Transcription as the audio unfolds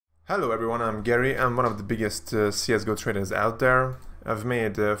Hello everyone, I'm Gary. I'm one of the biggest CSGO traders out there. I've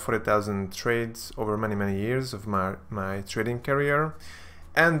made 40,000 trades over many years of my trading career.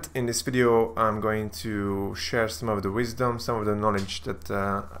 And in this video I'm going to share some of the wisdom, some of the knowledge that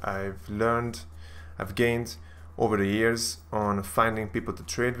I've gained over the years on finding people to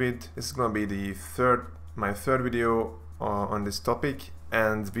trade with. This is going to be my third video on this topic,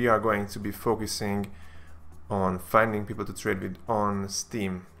 and we are going to be focusing on finding people to trade with on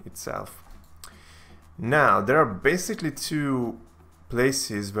Steam itself. Now, there are basically two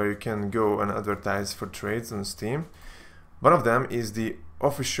places where you can go and advertise for trades on Steam. One of them is the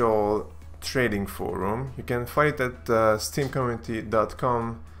official trading forum. You can find it at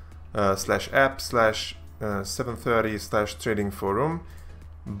steamcommunity.com/app/730/trading forum,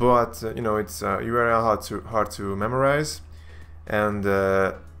 but you know, it's URL hard to memorize, and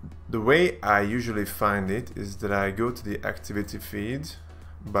the way I usually find it is that I go to the activity feed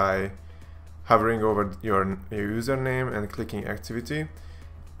by hovering over your username and clicking activity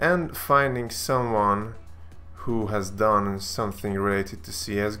and finding someone who has done something related to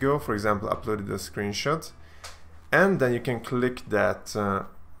CSGO, for example uploaded a screenshot, and then you can click that,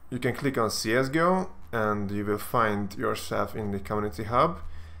 you can click on CSGO and you will find yourself in the community hub,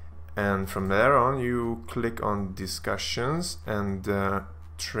 and from there on you click on discussions and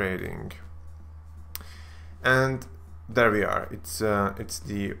trading, and there we are. It's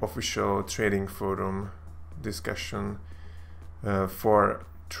the official trading forum discussion for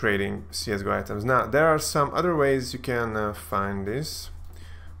trading CSGO items. Now there are some other ways you can find this.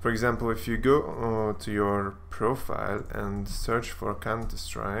 For example, if you go to your profile and search for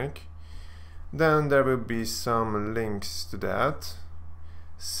Counter-Strike, then there will be some links to that.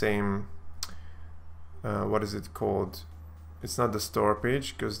 Same, what is it called? It's not the store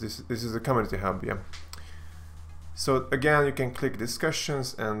page, because this is the community hub, yeah. So again, you can click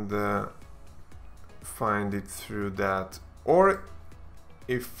discussions and find it through that. Or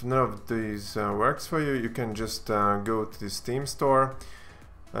if none of these works for you, you can just go to the Steam store,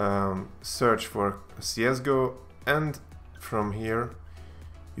 search for CSGO, and from here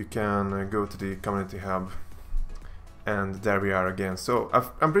you can go to the community hub. And there we are again. So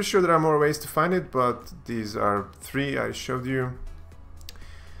I'm pretty sure there are more ways to find it, but these are three I showed you.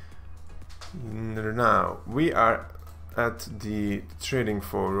 Now we are at the trading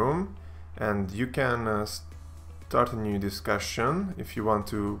forum, and you can start a new discussion if you want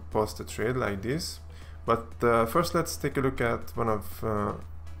to post a trade like this. But first let's take a look at one of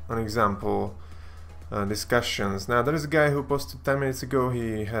an example discussions. Now there is a guy who posted 10 minutes ago.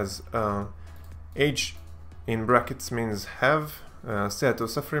 He has age in brackets means have, set to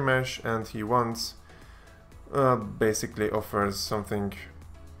Safari mesh, and he wants basically offers something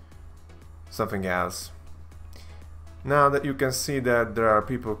else. Now that you can see that there are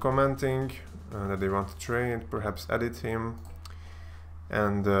people commenting that they want to trade, perhaps edit him,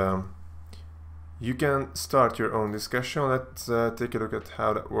 and you can start your own discussion. Let's take a look at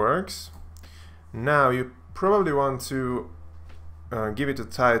how that works. Now you probably want to give it a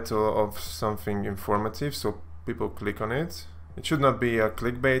title of something informative so people click on it. It should not be a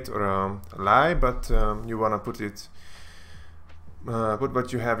clickbait or a lie, but you want to put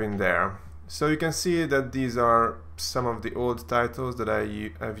what you have in there. So you can see that these are some of the old titles that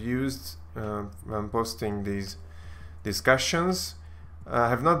I've used when posting these discussions. I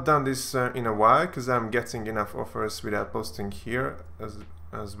have not done this in a while because I'm getting enough offers without posting here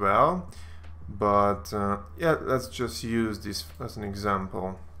as well. But yeah, let's just use this as an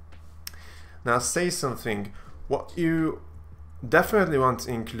example. Now say something. What you definitely want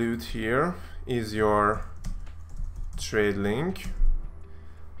to include here is your trade link.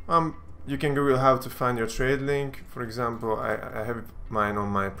 You can Google how to find your trade link. For example, I have mine on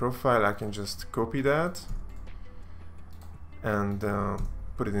my profile. I can just copy that and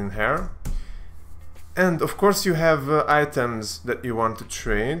put it in here. And of course you have items that you want to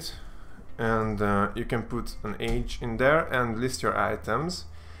trade, and you can put an age in there and list your items.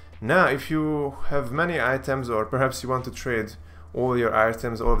 Now if you have many items, or perhaps you want to trade all your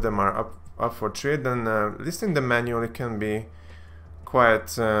items, all of them are up for trade, then listing them manually can be quite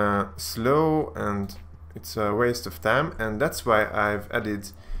slow, and it's a waste of time, and that's why I've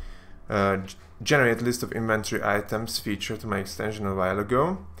added generate list of inventory items feature to my extension a while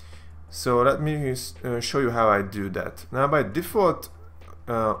ago. So let me show you how I do that. Now by default,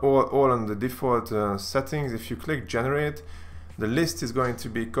 all on the default settings, if you click generate, the list is going to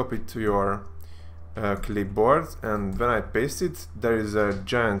be copied to your clipboard, and when I paste it, there is a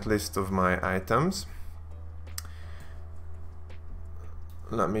giant list of my items.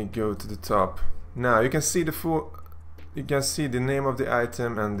 Let me go to the top. Now you can see the full you can see the name of the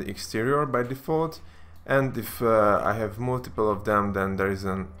item and the exterior by default, and if I have multiple of them, then there is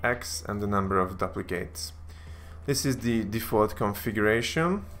an X and the number of duplicates. This is the default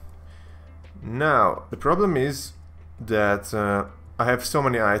configuration. Now the problem is that I have so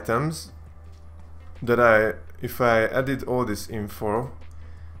many items that if I added all this info,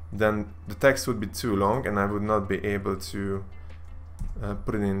 then the text would be too long and I would not be able to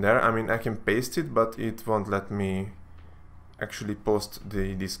put it in there. I mean, I can paste it, but it won't let me actually post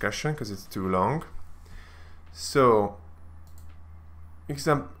the discussion because it's too long. So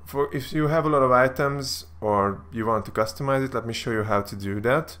if you have a lot of items or you want to customize it, let me show you how to do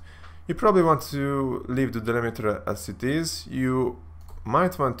that. You probably want to leave the delimiter as it is. You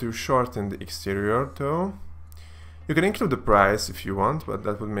might want to shorten the exterior though. You can include the price if you want, but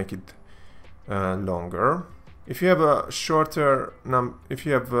that would make it longer. If you have a shorter if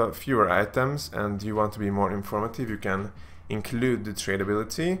you have fewer items and you want to be more informative, you can include the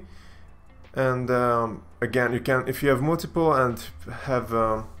tradability. And again, you can, if you have multiple and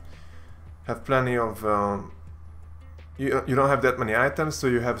have plenty of you don't have that many items, so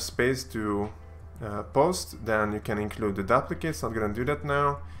you have space to post, then you can include the duplicates. Not gonna do that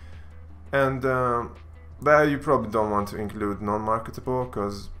now. And but you probably don't want to include non-marketable,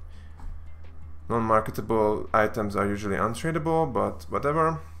 because non-marketable items are usually untradeable, but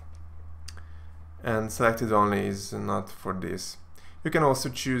whatever. And selected only is not for this. You can also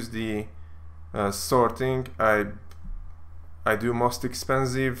choose the sorting. I do most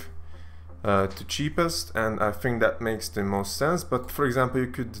expensive to cheapest, and I think that makes the most sense, but for example you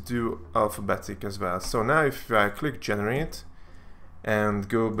could do alphabetic as well. So now if I click generate and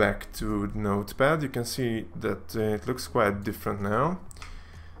go back to Notepad, you can see that it looks quite different now.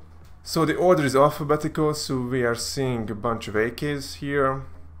 So the order is alphabetical, so we are seeing a bunch of AKs here.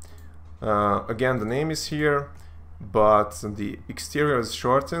 Again, the name is here, but the exterior is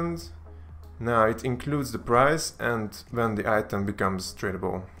shortened. Now it includes the price and when the item becomes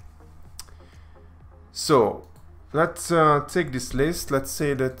tradable. So let's take this list. Let's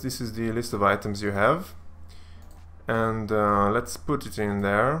say that this is the list of items you have, and let's put it in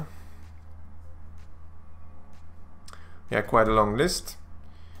there. Yeah, quite a long list.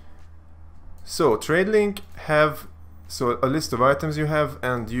 So TradeLink have a list of items you have,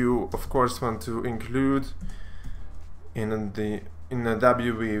 and you of course want to include in a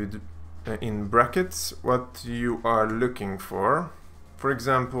W with in brackets what you are looking for. For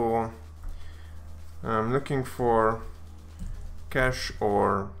example, I'm looking for cash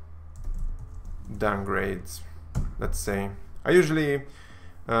or downgrades, let's say. I usually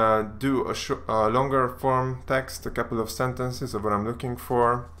do a longer form text, a couple of sentences of what I'm looking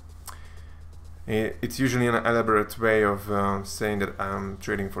for. It's usually an elaborate way of saying that I'm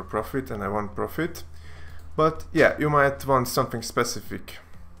trading for profit and I want profit. But yeah, you might want something specific.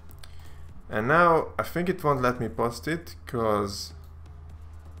 And now I think it won't let me post it because,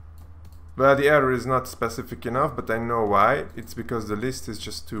 well, the error is not specific enough, but I know why. It's because the list is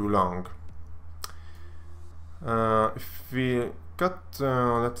just too long. If we cut,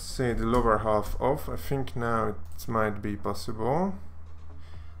 let's say, the lower half off, I think now it might be possible.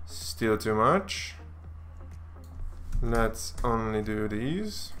 Still too much. Let's only do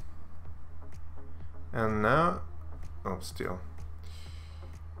these. And now, oh, still.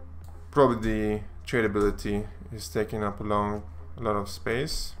 Probably the tradability is taking up a lot of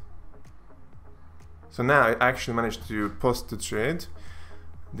space. So now I actually managed to post the trade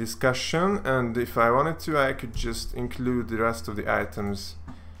discussion, and if I wanted to, I could just include the rest of the items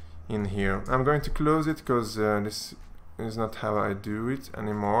in here. I'm going to close it because this is not how I do it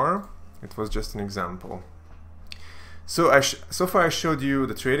anymore. It was just an example. So so far I showed you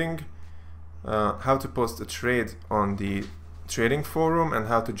the trading, how to post a trade on the trading forum, and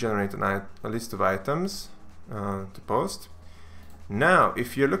how to generate a list of items to post. Now,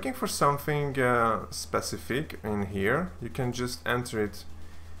 if you're looking for something specific in here, you can just enter it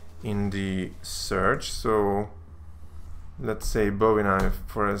in the search. So let's say Bowie knife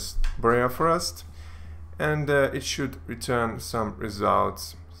forest, boreal forest, and it should return some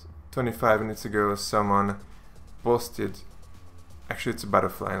results. 25 minutes ago someone posted, actually it's a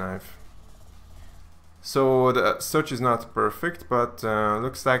butterfly knife. So the search is not perfect, but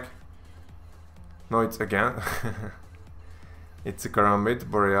looks like, no, it's again it's a karambit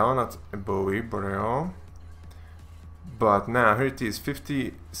boreal, not a Bowie boreal. But now here it is.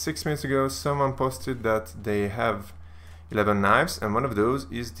 56 minutes ago someone posted that they have 11 knives, and one of those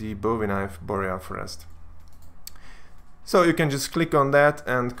is the Bowie knife boreal forest. So you can just click on that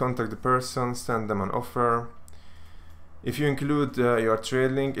and contact the person, send them an offer. If you include your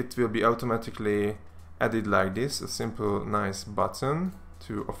trade link, it will be automatically added like this, a simple nice button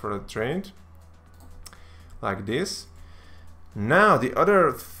to offer a trade like this. Now the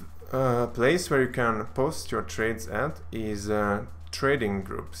other place where you can post your trades at is trading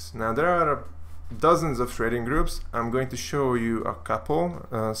groups. Now there are dozens of trading groups. I'm going to show you a couple,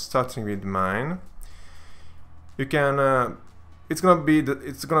 starting with mine. You can it's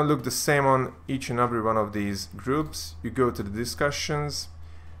gonna look the same on each and every one of these groups. You go to the discussions,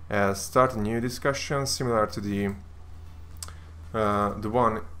 start a new discussion similar to the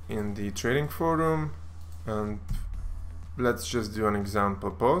one in the trading forum, and let's just do an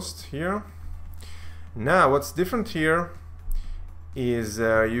example post here. Now what's different here is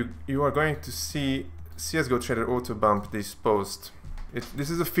you are going to see CSGO Trader auto bump this post. This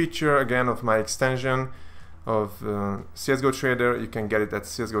is a feature again of my extension of CSGO Trader. You can get it at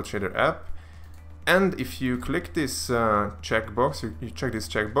CSGO Trader app, and if you click this checkbox, you check this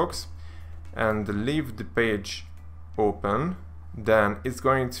checkbox and leave the page open, then it's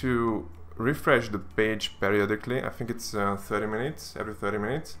going to refresh the page periodically. I think it's 30 minutes, every 30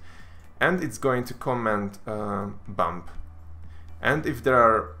 minutes, and it's going to comment bump. And if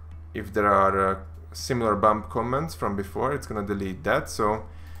there are similar bump comments from before, it's gonna delete that. So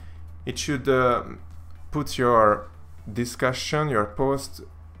it should put your discussion, your post,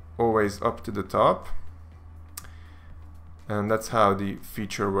 always up to the top, and that's how the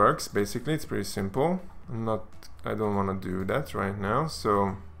feature works. Basically, it's pretty simple. I don't want to do that right now.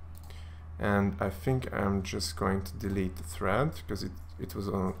 So, and I think I'm just going to delete the thread because it was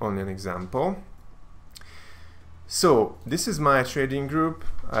only an example. So this is my trading group.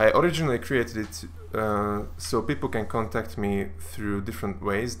 I originally created it so people can contact me through different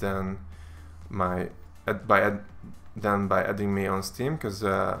ways than by adding me on Steam, because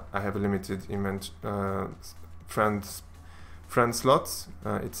I have a limited friend slots.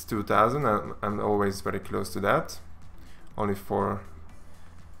 It's 2000. I'm always very close to that. Only 4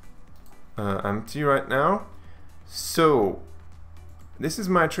 empty right now. So this is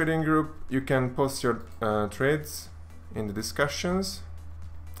my trading group. You can post your trades in the discussions,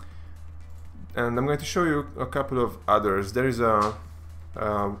 and I'm going to show you a couple of others. There is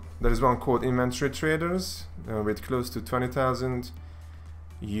one called Inventory Traders with close to 20,000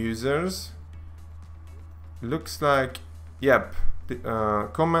 users. Looks like, yep, the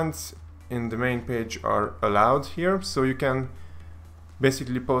comments in the main page are allowed here, so you can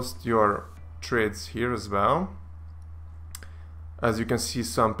basically post your trades here as well. As you can see,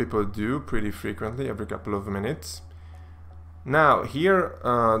 some people do pretty frequently, every couple of minutes. Now here,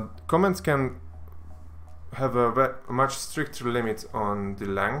 comments can have a much stricter limit on the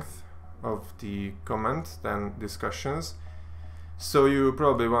length of the comment than discussions. So you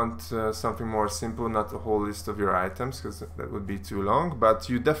probably want something more simple, not a whole list of your items, because that would be too long, but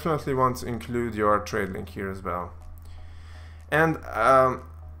you definitely want to include your trade link here as well. And I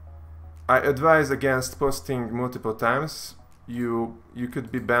advise against posting multiple times. You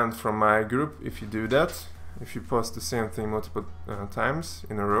could be banned from my group if you do that, if you post the same thing multiple times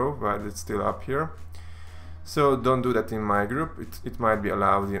in a row while it's still up here. So don't do that in my group. It might be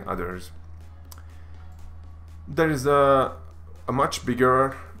allowed in others. There is a much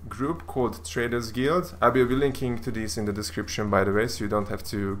bigger group called Traders Guild. I will be linking to these in the description, by the way, so you don't have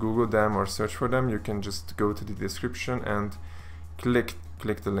to Google them or search for them. You can just go to the description and click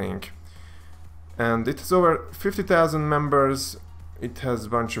the link. And it has over 50,000 members. It has a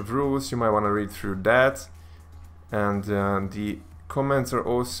bunch of rules. You might want to read through that. And the comments are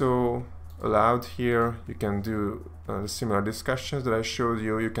also allowed here. You can do similar discussions that I showed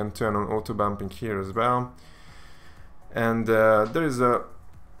you. You can turn on auto bumping here as well. And there is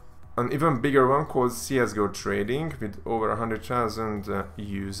an even bigger one called CSGO Trading with over 100,000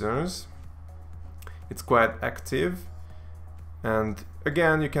 users. It's quite active. And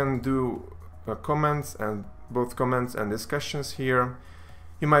again, you can do comments, and both comments and discussions here.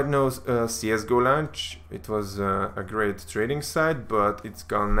 You might know CSGO Launch. It was a great trading site, but it's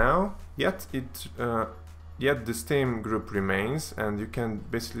gone now. Yet the Steam group remains, and you can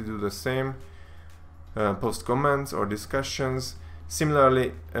basically do the same, post comments or discussions.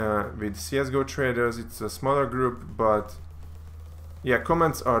 Similarly, with CSGO Traders, it's a smaller group, but yeah,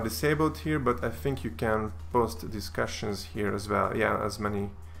 comments are disabled here, but I think you can post discussions here as well. Yeah, as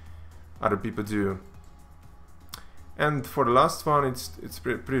many other people do. And for the last one, it's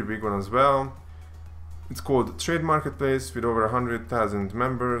pretty big one as well. It's called Trade Marketplace with over 100,000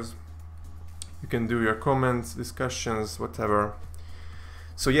 members. You can do your comments, discussions, whatever.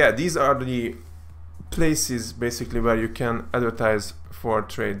 So yeah, these are the places basically where you can advertise for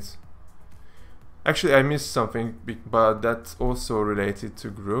trades. Actually, I missed something, but that's also related to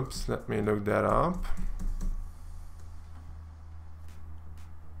groups. Let me look that up.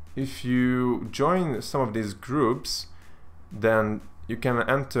 if you join some of these groups, then you can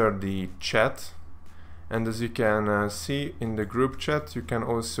enter the chat, and as you can see in the group chat, you can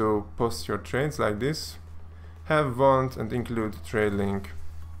also post your trades like this, have want and include trade link,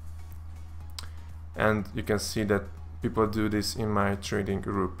 and you can see that people do this in my trading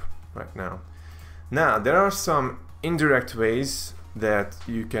group right now. Now there are some indirect ways that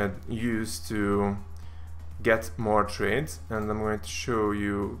you can use to get more trades, and I'm going to show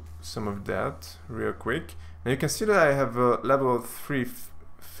you some of that real quick. Now you can see that I have a level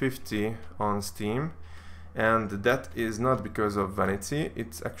 350 on Steam, and that is not because of vanity,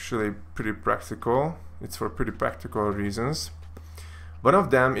 it's actually pretty practical. It's for pretty practical reasons. One of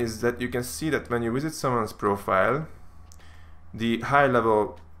them is that you can see that when you visit someone's profile, the high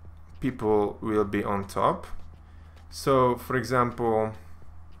level people will be on top. So for example,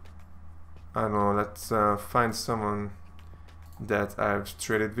 I don't know, let's find someone that I've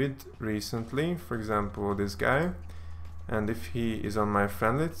traded with recently, for example this guy, and if he is on my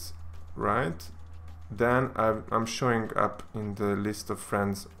friend list, right, then I'm showing up in the list of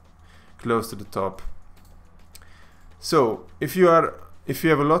friends close to the top. So if you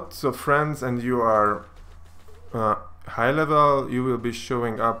have a lot of friends and you are high level, you will be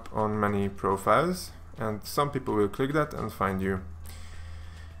showing up on many profiles, and some people will click that and find you.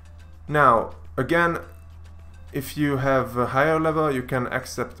 Now again, if you have a higher level, you can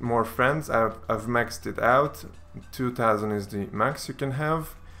accept more friends. I've maxed it out. 2000 is the max you can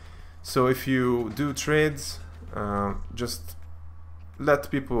have. So if you do trades, just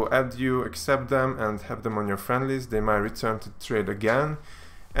let people add you, accept them, and have them on your friend list. They might return to trade again,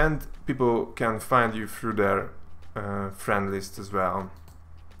 and people can find you through their friend list as well.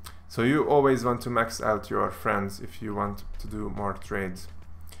 So you always want to max out your friends if you want to do more trades.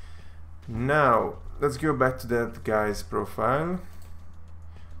 Now let's go back to that guy's profile.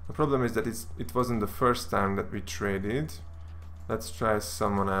 The problem is that it wasn't the first time that we traded. Let's try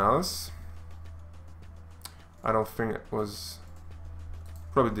someone else. I don't think it was,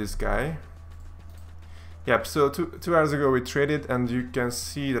 probably this guy. Yep, so two hours ago we traded, and you can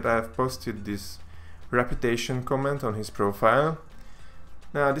see that I've posted this reputation comment on his profile.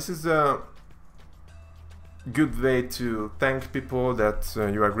 Now this is a good way to thank people that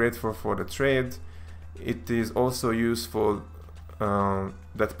you are grateful for the trade. It is also useful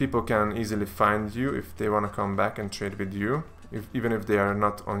that people can easily find you if they want to come back and trade with you, even if they are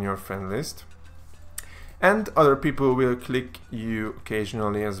not on your friend list. And other people will click you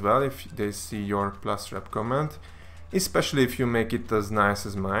occasionally as well if they see your plus rep comment, especially if you make it as nice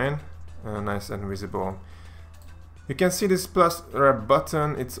as mine, nice and visible. You can see this plus rep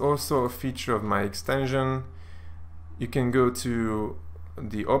button. It's also a feature of my extension. You can go to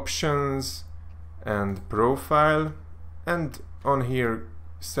the options and profile, and on here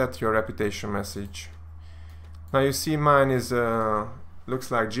set your reputation message. Now you see mine is looks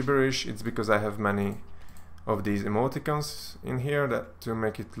like gibberish. It's because I have many of these emoticons in here to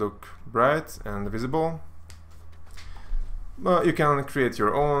make it look bright and visible. But you can create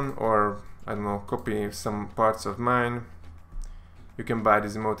your own, or I don't know, copy some parts of mine. You can buy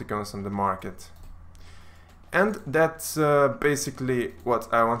these emoticons on the market. And that's basically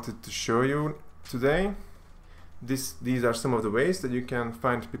what I wanted to show you today. These are some of the ways that you can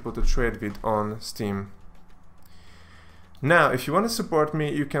find people to trade with on Steam. Now, if you want to support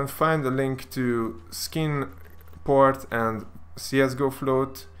me, you can find a link to Skin Port and CSGO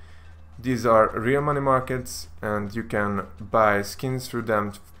Float. These are real money markets, and you can buy skins through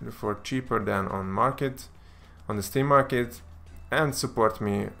them for cheaper than on the Steam market, and support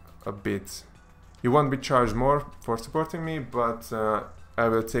me a bit. You won't be charged more for supporting me, but I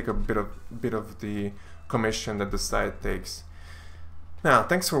will take a bit of the commission that the site takes. Now,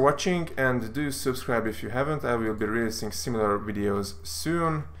 thanks for watching, and do subscribe if you haven't. I will be releasing similar videos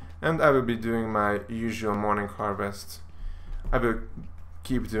soon, and I will be doing my usual morning harvest. I will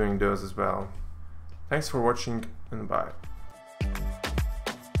keep doing those as well. Thanks for watching, and bye.